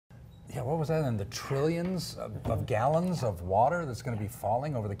yeah, what was that, in the trillions of gallons of water that's going to be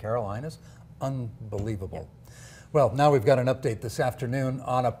falling over the Carolinas? Unbelievable. Yeah. Well, now we've got an update this afternoon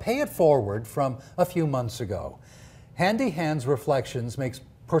on a pay it forward from a few months ago. Handy Hands Reflections makes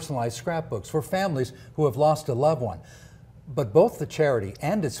personalized scrapbooks for families who have lost a loved one. But both the charity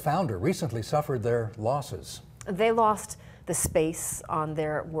and its founder recently suffered their losses. They lost the space on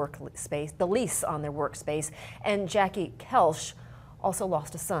their workspace, the lease on their workspace, and Jackie Kelsch also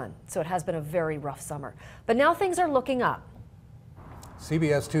lost a son. So it has been a very rough summer. But now things are looking up.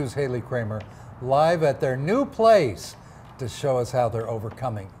 CBS 2's Haley Kramer live at their new place to show us how they're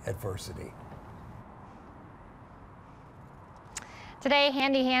overcoming adversity. Today,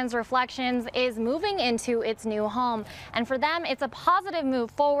 Handy Hands Reflections is moving into its new home, and for them, it's a positive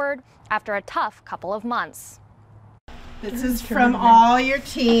move forward after a tough couple of months. This is from all your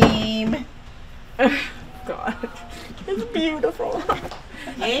team. God, it's beautiful.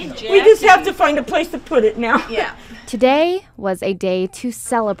 Hey, Jackie. We just have to find a place to put it now. Yeah. Today was a day to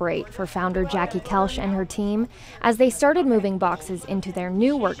celebrate for founder Jackie Kelsch and her team as they started moving boxes into their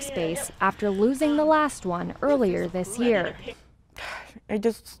new workspace after losing the last one earlier this year. I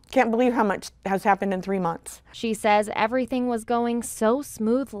just can't believe how much has happened in 3 months. She says everything was going so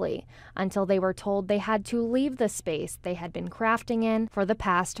smoothly until they were told they had to leave the space they had been crafting in for the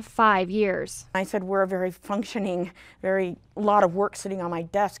past 5 years. I said, we're a very functioning, lot of work sitting on my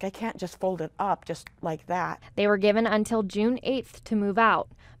desk. I can't just fold it up just like that. They were given until June 8th to move out,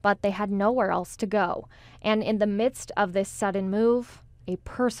 but they had nowhere else to go. And in the midst of this sudden move, a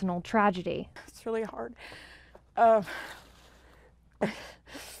personal tragedy. It's really hard.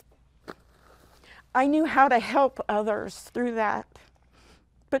 I knew how to help others through that,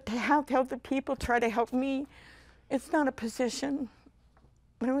 but to have other people try to help me, it's not a position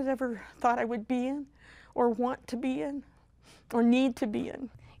I was ever thought I would be in, or want to be in, or need to be in.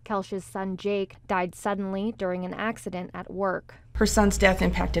 Kelsch's son Jake died suddenly during an accident at work. Her son's death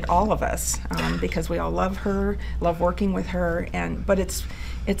impacted all of us because we all love her, love working with her, but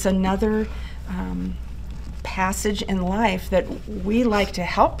it's another passage in life that we like to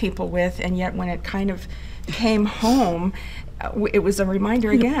help people with, and yet when it kind of came home, it was a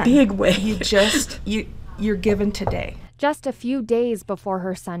reminder again. In a big way. You're given today. Just a few days before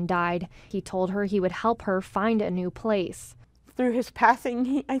her son died, he told her he would help her find a new place. Through his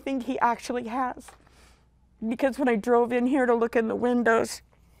passing, I think he actually has. Because when I drove in here to look in the windows,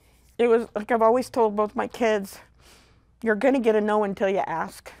 it was like I've always told both my kids, you're gonna get a no until you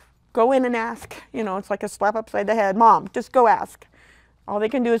ask. Go in and ask. You know, it's like a slap upside the head. Mom, just go ask. All they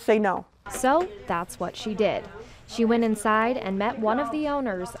can do is say no. So that's what she did. She went inside and met one of the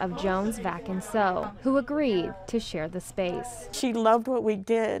owners of Jones Vac and Sew, who agreed to share the space. She loved what we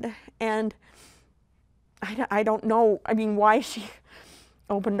did, and I don't know, why she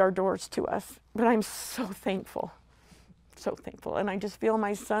opened our doors to us, but I'm so thankful, and I just feel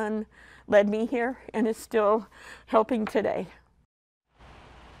my son led me here and is still helping today.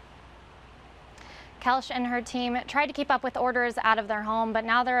 Kelsch and her team tried to keep up with orders out of their home, but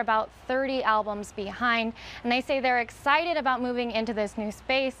now they're about 30 albums behind, and they say they're excited about moving into this new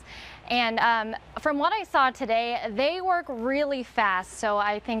space. And from what I saw today, they work really fast, so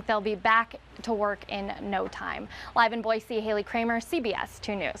I think they'll be back to work in no time. Live in Boise, Haley Kramer, CBS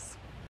 2 News.